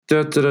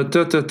Da, da,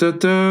 da, da, da,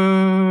 da.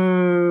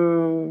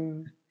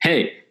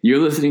 Hey, you're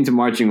listening to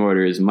Marching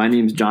Orders. My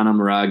name's John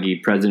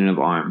Amaragi, president of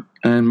ARM.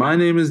 And my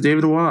name is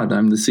David Awad.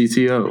 I'm the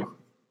CTO.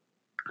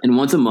 And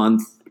once a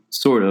month,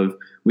 sort of,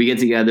 we get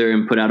together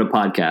and put out a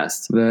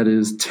podcast. That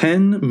is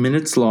 10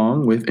 minutes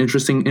long with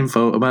interesting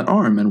info about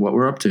ARM and what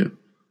we're up to.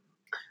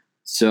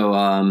 So,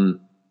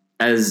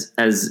 as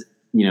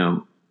you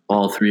know,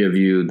 all three of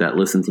you that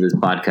listen to this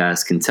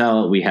podcast can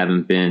tell, we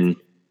haven't been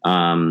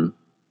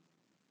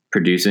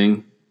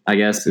producing, I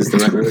guess is the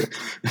right word.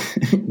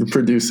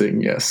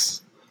 Producing,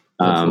 yes.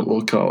 That's what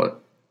we'll call it.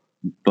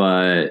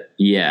 But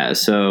yeah,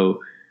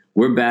 so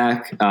we're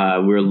back.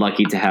 We're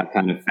lucky to have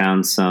kind of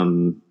found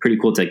some pretty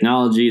cool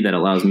technology that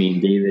allows me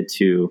and David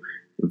to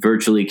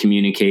virtually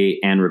communicate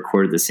and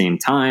record at the same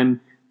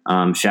time.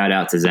 Shout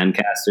out to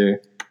Zencastr.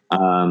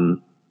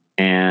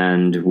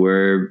 And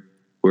we're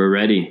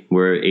ready.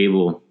 We're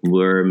able.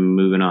 We're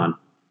moving on.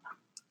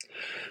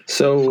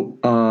 So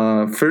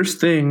first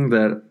thing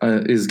that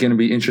is going to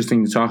be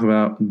interesting to talk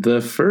about, the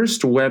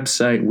first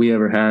website we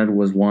ever had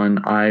was one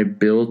I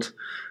built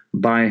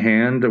by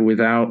hand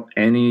without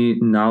any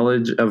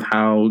knowledge of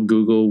how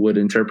Google would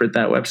interpret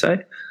that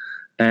website.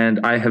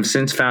 And I have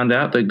since found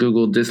out that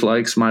Google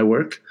dislikes my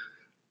work,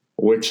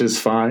 which is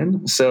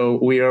fine. So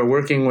we are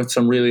working with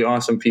some really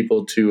awesome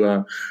people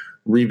to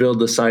rebuild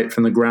the site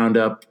from the ground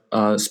up,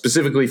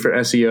 specifically for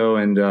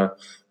SEO and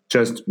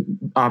just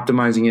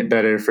optimizing it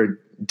better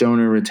for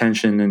donor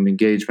retention and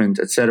engagement,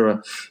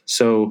 etc.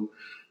 So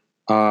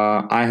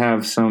I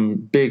have some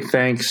big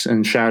thanks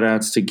and shout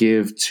outs to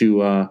give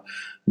to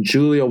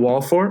Julia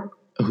Walfort,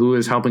 who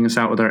is helping us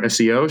out with our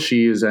SEO.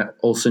 She is at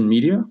Olsen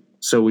Media,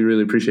 so we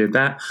really appreciate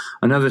that.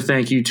 Another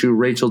thank you to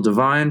Rachel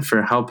Devine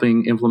for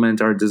helping implement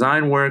our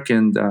design work,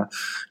 and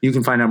you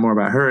can find out more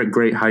about her at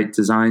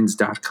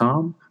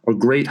greatheightdesigns.com or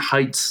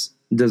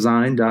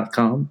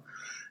greatheightsdesign.com.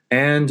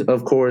 And,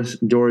 of course,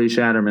 Dory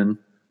Shatterman,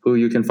 who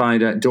you can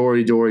find at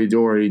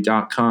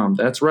dory.com.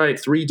 That's right,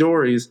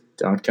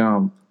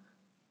 3dories.com.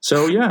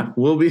 So yeah,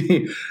 we'll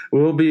be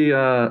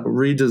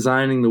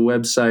redesigning the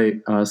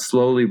website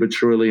slowly but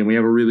surely, and we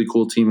have a really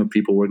cool team of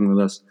people working with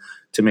us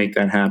to make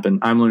that happen.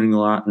 I'm learning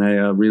a lot, and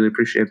I really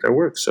appreciate their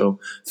work. So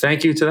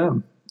thank you to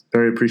them.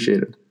 Very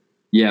appreciated.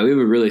 Yeah, we have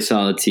a really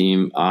solid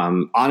team.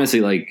 Honestly,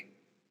 like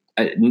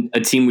a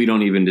team we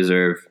don't even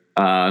deserve.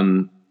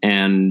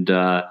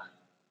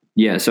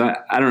 Yeah, so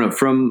I don't know.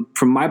 From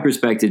my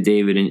perspective,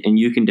 David, and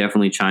you can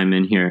definitely chime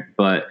in here,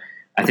 but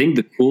I think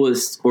the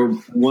coolest or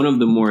one of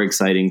the more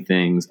exciting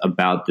things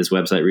about this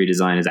website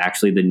redesign is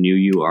actually the new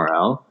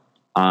URL.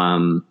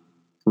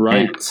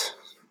 Right.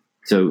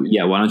 So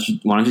yeah, why don't you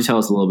tell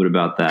us a little bit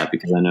about that,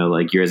 because I know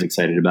like you're as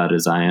excited about it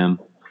as I am.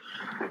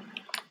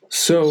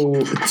 So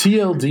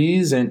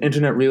TLDs and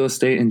internet real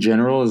estate in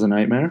general is a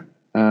nightmare.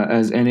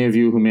 As any of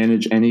you who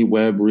manage any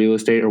web real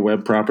estate or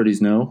web properties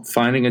know,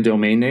 finding a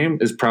domain name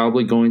is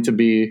probably going to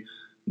be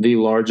the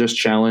largest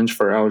challenge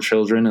for our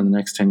children in the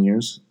next 10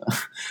 years.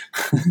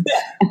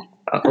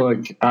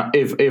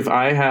 If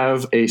I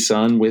have a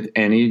son with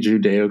any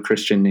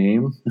Judeo-Christian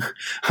name,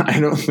 I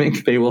don't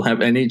think they will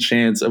have any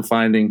chance of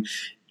finding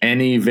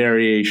any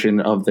variation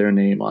of their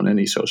name on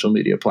any social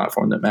media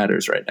platform that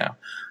matters right now.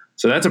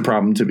 So that's a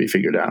problem to be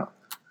figured out.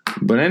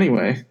 But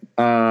anyway,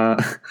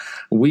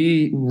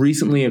 we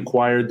recently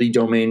acquired the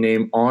domain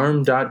name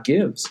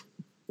arm.gives,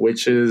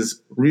 which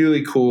is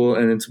really cool,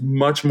 and it's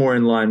much more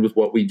in line with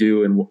what we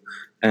do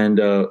and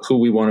who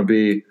we want to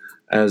be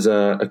as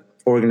an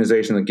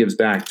organization that gives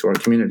back to our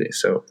community.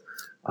 So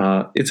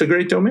it's a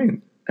great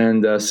domain,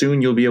 and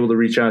soon you'll be able to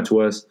reach out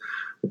to us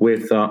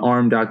with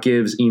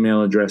arm.gives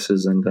email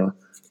addresses, and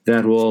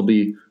that will all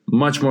be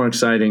much more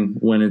exciting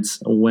when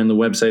the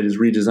website is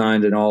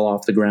redesigned and all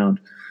off the ground.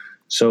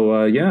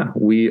 So,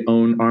 we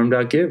own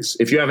arm.gives.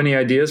 If you have any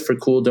ideas for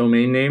cool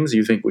domain names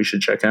you think we should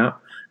check out,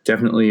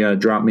 definitely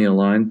drop me a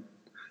line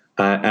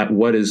at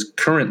what is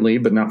currently,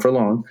 but not for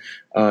long,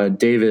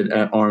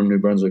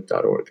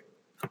 david@armnewbrunswick.org.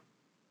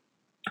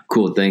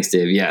 Cool. Thanks,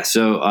 Dave. Yeah.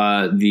 So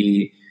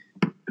the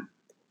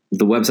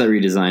website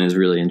redesign is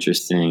really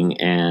interesting,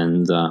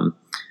 and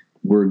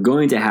we're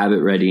going to have it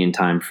ready in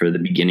time for the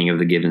beginning of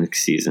the giving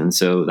season.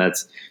 So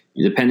that's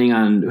depending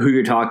on who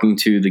you're talking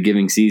to. The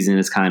giving season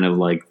is kind of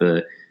like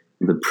the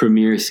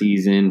premier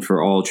season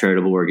for all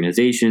charitable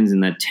organizations,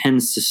 and that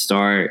tends to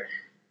start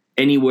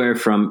anywhere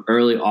from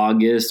early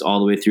August all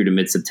the way through to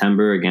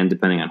mid-September, again,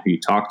 depending on who you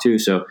talk to.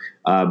 So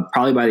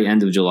probably by the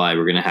end of July,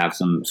 we're going to have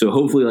some. So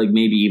hopefully, like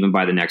maybe even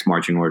by the next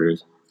marching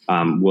orders,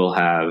 we'll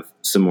have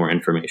some more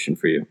information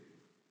for you.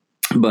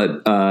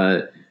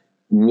 But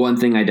one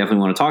thing I definitely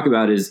want to talk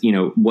about is,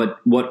 what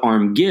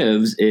ARM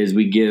gives is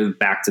we give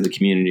back to the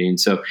community. And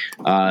so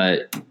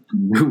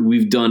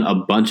we've done a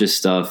bunch of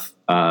stuff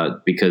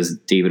because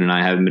David and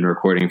I haven't been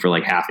recording for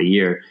like half a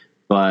year.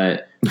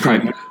 But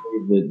primarily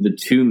the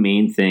two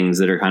main things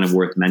that are kind of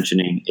worth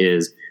mentioning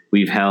is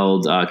we've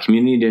held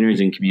community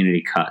dinners and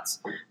community cuts.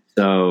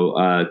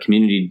 So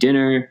community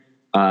dinner,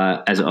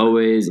 as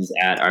always, is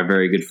at our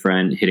very good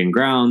friend Hidden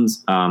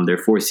Grounds. Their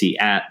 4C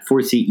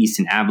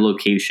Easton Ave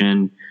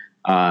location.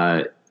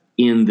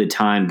 in the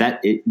time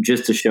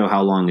just to show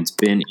how long it's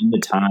been, in the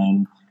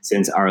time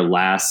since our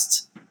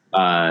last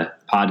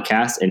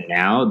podcast, and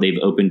now they've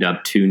opened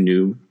up 2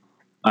 new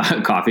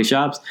coffee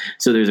shops.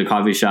 So there's a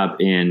coffee shop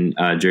in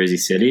Jersey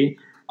City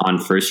on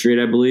First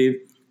Street, I believe,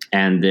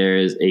 and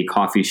there's a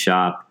coffee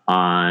shop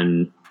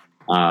on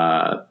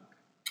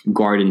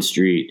Garden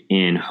Street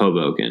in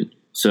Hoboken.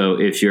 So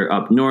if you're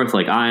up north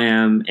like I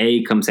am,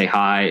 A, come say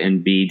hi,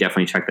 and B,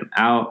 definitely check them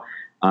out.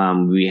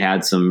 We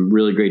had some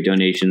really great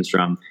donations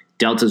from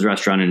Delta's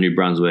restaurant in New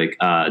Brunswick,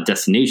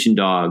 Destination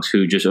Dogs,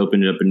 who just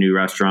opened up a new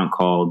restaurant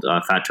called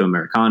Fatto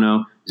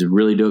Americano. It's a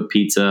really dope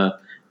pizza.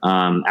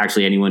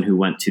 Actually, anyone who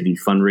went to the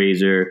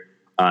fundraiser,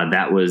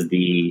 that was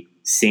the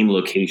same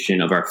location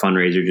of our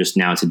fundraiser, just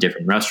now it's a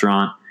different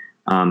restaurant.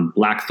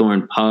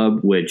 Blackthorn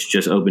Pub, which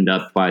just opened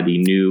up by the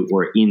new,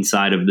 or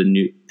inside of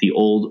the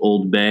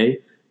old Bay.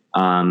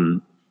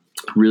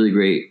 Really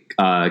great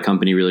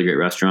company, really great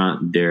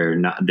restaurant. Their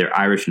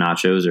Irish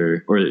nachos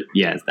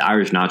the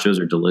Irish nachos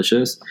are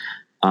delicious.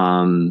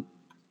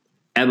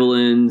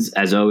 Evelyn's,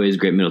 as always,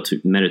 great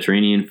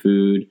Mediterranean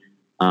food.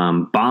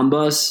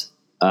 Bombas,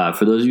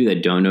 for those of you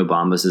that don't know,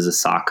 Bombas is a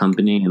sock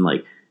company, and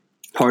like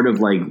part of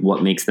like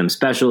what makes them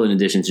special, in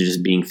addition to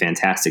just being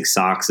fantastic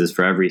socks, is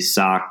for every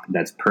sock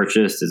that's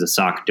purchased is a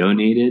sock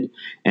donated,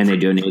 and they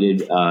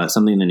donated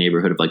something in the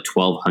neighborhood of like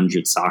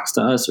 1,200 socks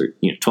to us, or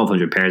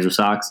 1,200 pairs of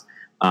socks.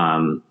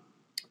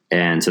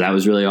 And so that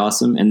was really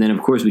awesome. And then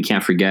of course we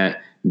can't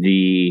forget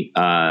the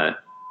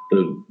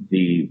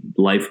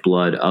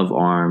lifeblood of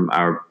ARM,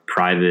 our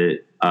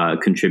private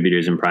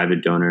contributors and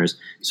private donors.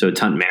 So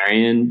Tunt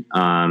Marion,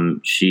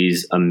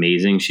 she's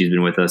amazing. She's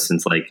been with us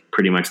since like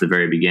pretty much the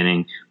very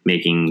beginning,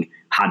 making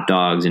hot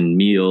dogs and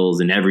meals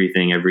and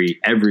everything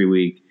every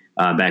week,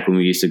 back when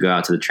we used to go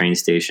out to the train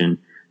station.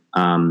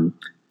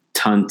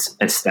 Tunt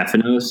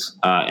Estefanos,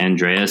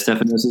 Andrea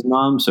Estefanos'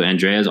 mom. So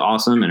Andrea is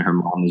awesome, and her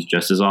mom is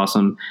just as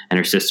awesome, and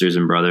her sisters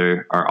and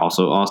brother are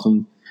also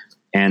awesome.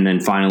 And then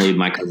finally,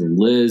 my cousin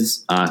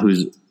Liz,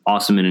 who's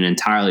awesome in an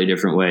entirely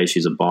different way.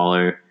 She's a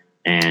baller,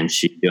 and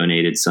she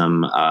donated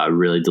some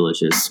really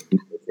delicious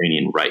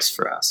Mediterranean rice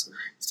for us.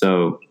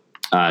 So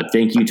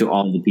thank you to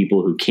all the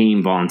people who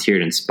came,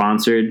 volunteered, and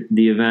sponsored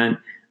the event.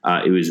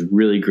 It was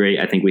really great.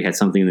 I think we had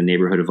something in the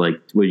neighborhood of like,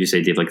 what did you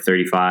say, Dave, like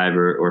 35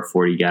 or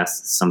 40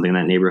 guests, something in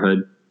that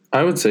neighborhood?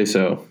 I would say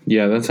so.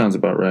 Yeah, that sounds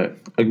about right.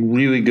 A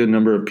really good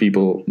number of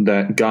people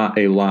that got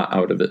a lot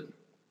out of it.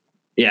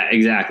 Yeah,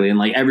 exactly. And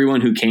like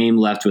everyone who came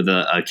left with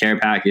a care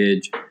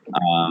package.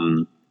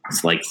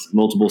 It's like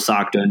multiple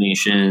sock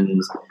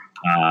donations,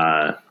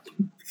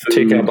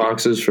 takeout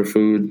boxes for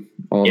food,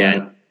 all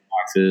that.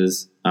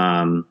 Boxes.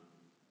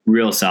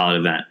 Real solid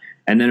event.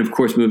 And then of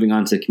course, moving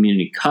on to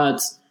community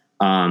cuts.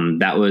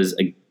 That was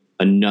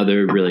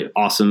another really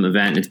awesome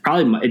event. It's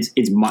probably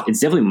it's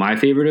definitely my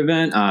favorite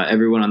event.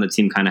 Everyone on the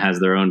team kind of has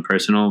their own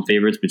personal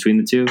favorites between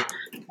the two.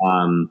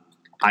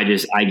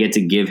 I get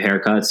to give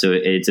haircuts, so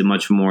it's a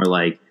much more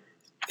like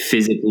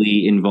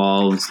physically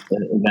involved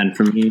event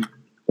for me.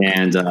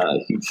 And a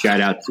huge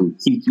shout out to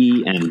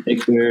Kiki and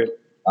Victor,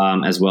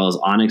 as well as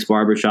Onyx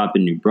Barbershop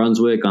in New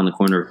Brunswick on the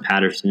corner of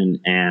Patterson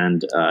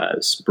and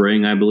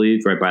Spring, I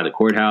believe, right by the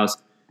courthouse.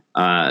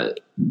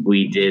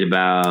 We did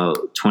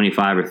about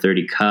 25 or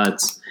 30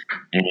 cuts,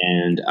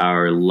 and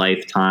our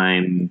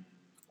lifetime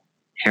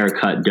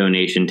haircut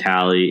donation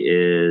tally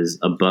is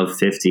above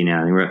 50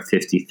 now. I think we're at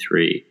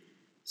 53.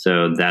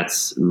 So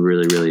that's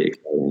really, really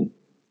exciting.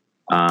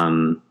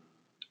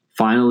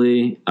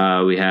 Finally,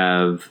 we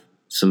have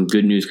some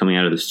good news coming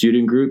out of the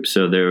student group.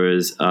 So there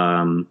was,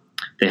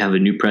 they have a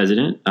new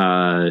president.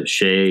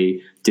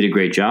 Shay did a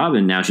great job,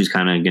 and now she's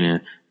kind of going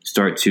to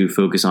start to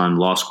focus on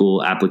law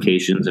school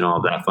applications and all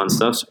of that fun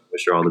stuff. So I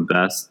wish her all the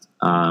best.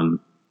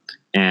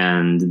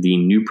 And the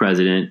new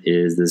president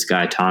is this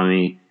guy,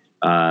 Tommy.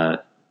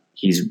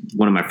 He's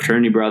one of my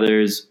fraternity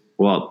brothers.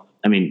 Well,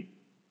 I mean,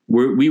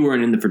 we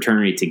weren't in the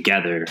fraternity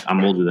together.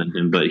 I'm older than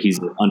him, but he's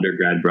an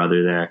undergrad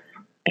brother there.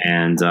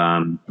 And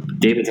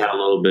David's had a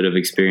little bit of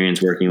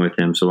experience working with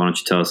him. So why don't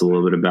you tell us a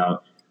little bit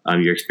about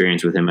your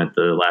experience with him at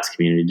the last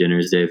community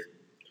dinners, Dave?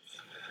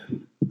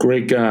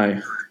 Great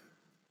guy.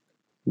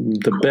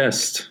 The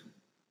best.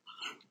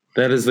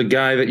 That is the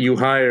guy that you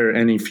hire.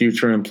 Any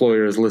future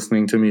employer is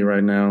listening to me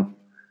right now.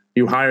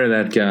 You hire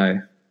that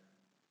guy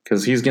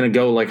because he's going to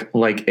go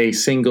like a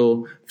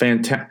single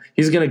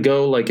he's going to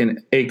go like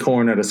an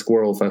acorn at a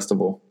squirrel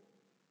festival.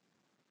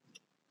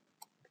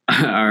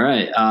 All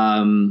right.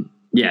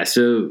 Yeah.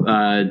 So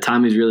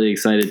Tommy's really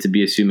excited to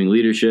be assuming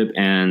leadership,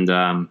 and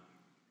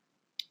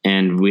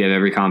we have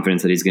every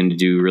confidence that he's going to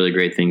do really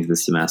great things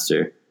this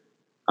semester.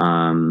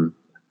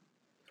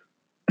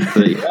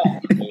 But yeah,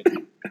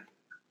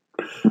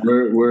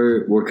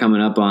 we're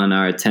coming up on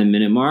our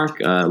 10-minute mark.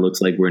 Looks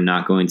like we're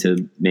not going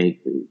to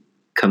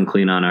come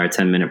clean on our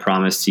 10-minute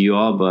promise to you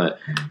all, but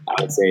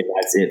I would say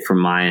that's it from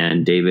my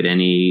end. David,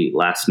 any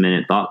last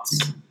minute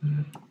thoughts?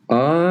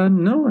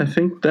 No, I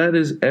think that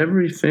is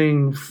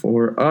everything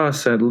for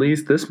us, at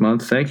least this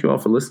month. Thank you all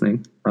for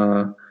listening.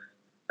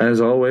 as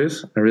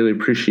always, I really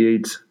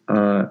appreciate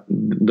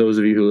those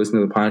of you who listen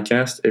to the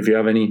podcast. If you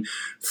have any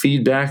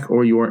feedback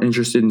or you are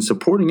interested in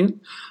supporting it,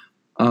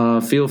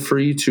 feel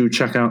free to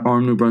check out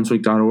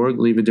armnewbrunswick.org,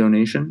 leave a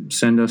donation,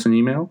 send us an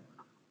email.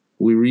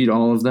 We read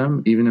all of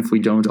them, even if we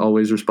don't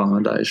always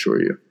respond, I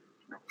assure you.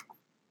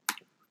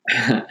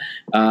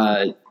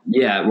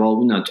 Yeah,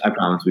 well, no, I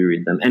promise we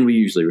read them, and we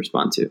usually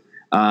respond to.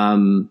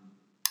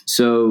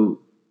 So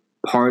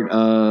part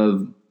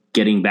of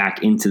getting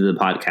back into the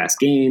podcast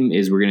game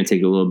is we're going to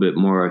take it a little bit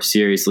more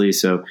seriously.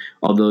 So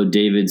although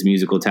David's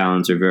musical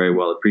talents are very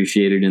well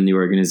appreciated in the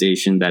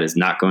organization, that is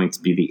not going to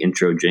be the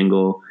intro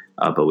jingle,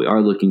 but we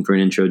are looking for an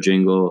intro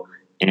jingle.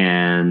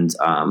 And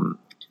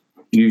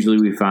usually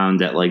we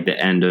found at like the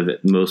end of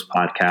most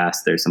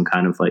podcasts, there's some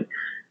kind of like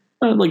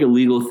a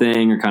legal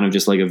thing or kind of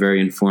just like a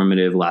very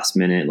informative last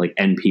minute, like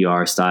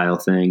NPR style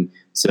thing.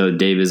 So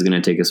Dave is going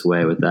to take us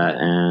away with that,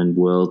 and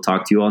we'll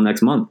talk to you all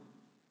next month.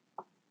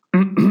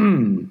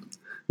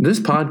 This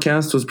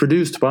podcast was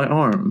produced by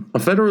ARM, a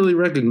federally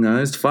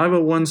recognized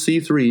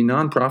 501c3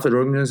 nonprofit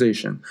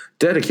organization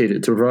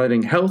dedicated to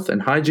providing health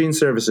and hygiene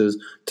services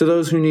to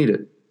those who need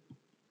it.